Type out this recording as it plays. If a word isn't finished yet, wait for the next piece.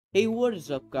Hey, what is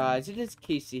up guys? It is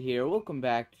Casey here. Welcome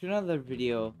back to another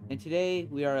video. And today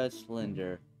we are a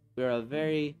Slender. We are a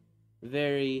very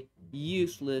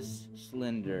useless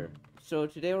Slender. So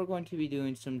today we're going to be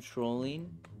doing some trolling.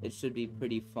 It should be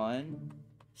pretty fun.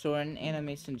 So we're in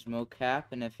Animations Mocap,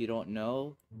 and if you don't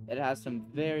know, it has some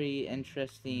very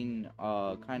interesting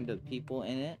kind of people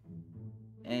in it.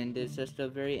 And it's just a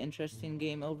very interesting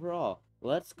game overall.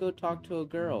 Let's go talk to a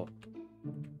girl.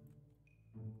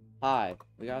 Hi.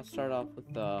 We gotta start off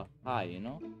with hi, you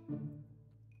know?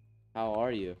 How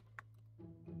are you?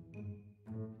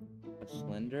 A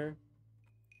Slender?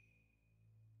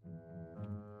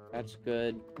 That's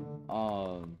good.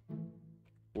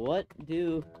 What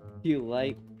do you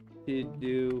like to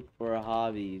do for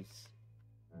hobbies?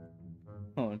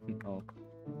 Oh no.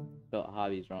 Spelled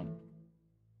hobbies wrong.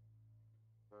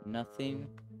 Nothing?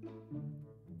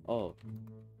 Oh.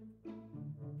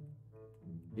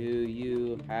 Do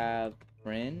you have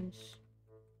friends?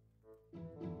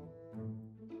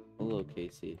 Hello,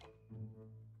 Casey.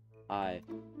 Hi.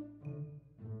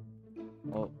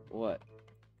 Oh, what?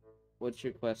 What's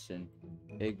your question?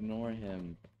 Ignore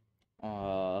him.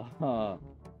 Haha.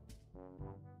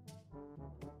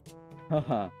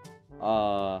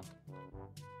 uh,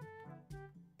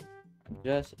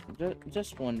 just wondering.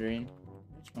 Just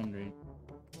wondering.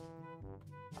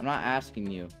 I'm not asking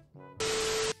you.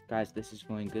 Guys, this is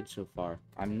going good so far.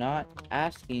 I'm not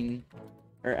asking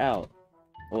her out.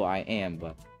 Oh, I am,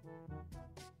 but...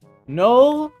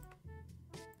 No!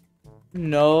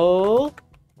 No!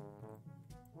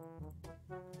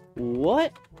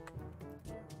 What?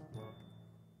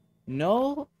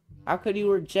 No? How could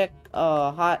you reject a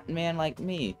hot man like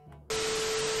me?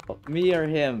 Me or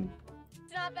him?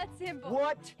 It's not that simple.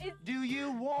 What do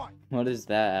you want? What is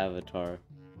that avatar?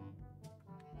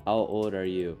 How old are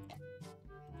you?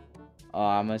 Oh,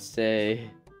 I'm gonna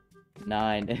say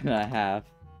 9.5.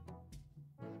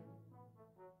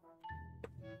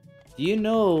 Do you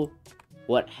know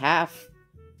what half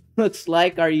looks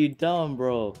like? Are you dumb,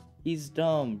 bro? He's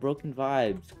dumb. Broken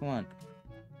vibes. Come on.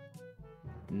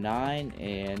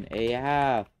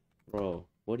 9.5. Bro,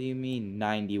 what do you mean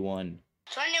 91?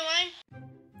 21?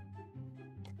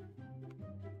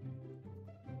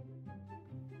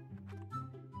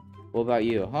 What about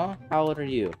you, huh? How old are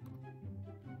you?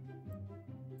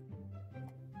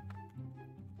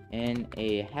 And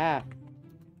a half,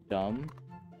 dumb.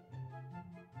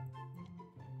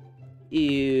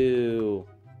 Ew.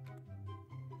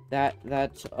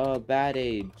 That's a bad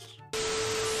age.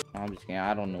 No, I'm just kidding.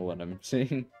 I don't know what I'm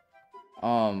saying.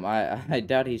 I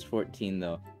doubt he's 14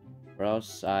 though, or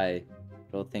else I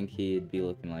don't think he'd be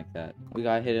looking like that. We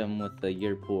gotta hit him with the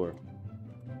 "you're poor."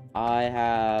 I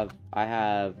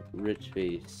have rich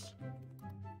face.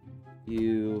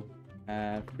 You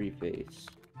have free face.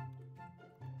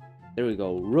 There we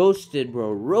go. Roasted,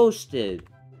 bro. Roasted.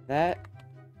 That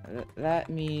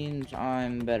means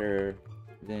I'm better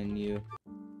than you.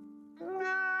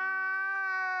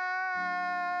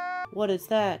 What is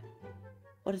that?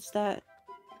 What is that?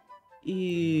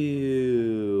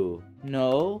 Ew.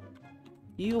 No.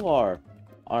 You are.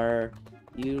 Are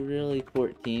you really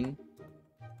 14?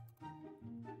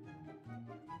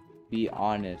 Be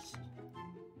honest.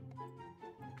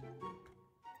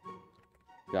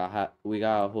 We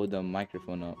gotta hold the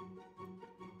microphone up.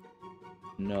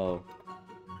 No.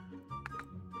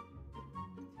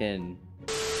 10.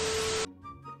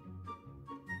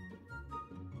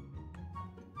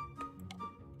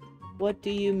 What do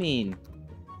you mean?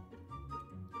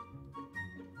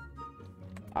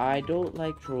 I don't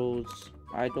like trolls.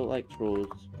 I don't like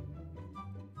trolls.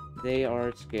 They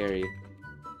are scary.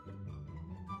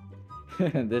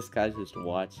 This guy's just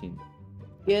watching.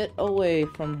 Get away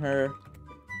from her.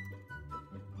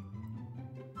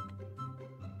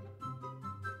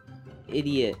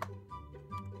 Idiot.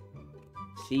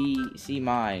 See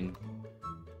mine.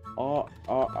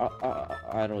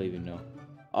 I don't even know.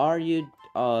 Are you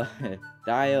Dio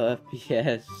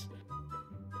FPS?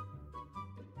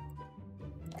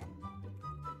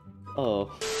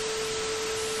 Oh.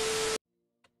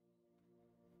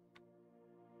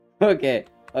 Okay.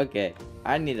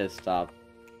 I need to stop.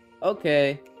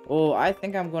 Okay. Well, I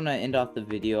think I'm gonna end off the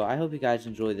video. I hope you guys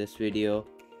enjoyed this video.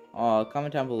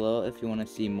 Comment down below if you want to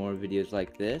see more videos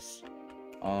like this.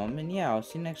 And yeah, I'll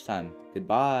see you next time.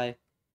 Goodbye.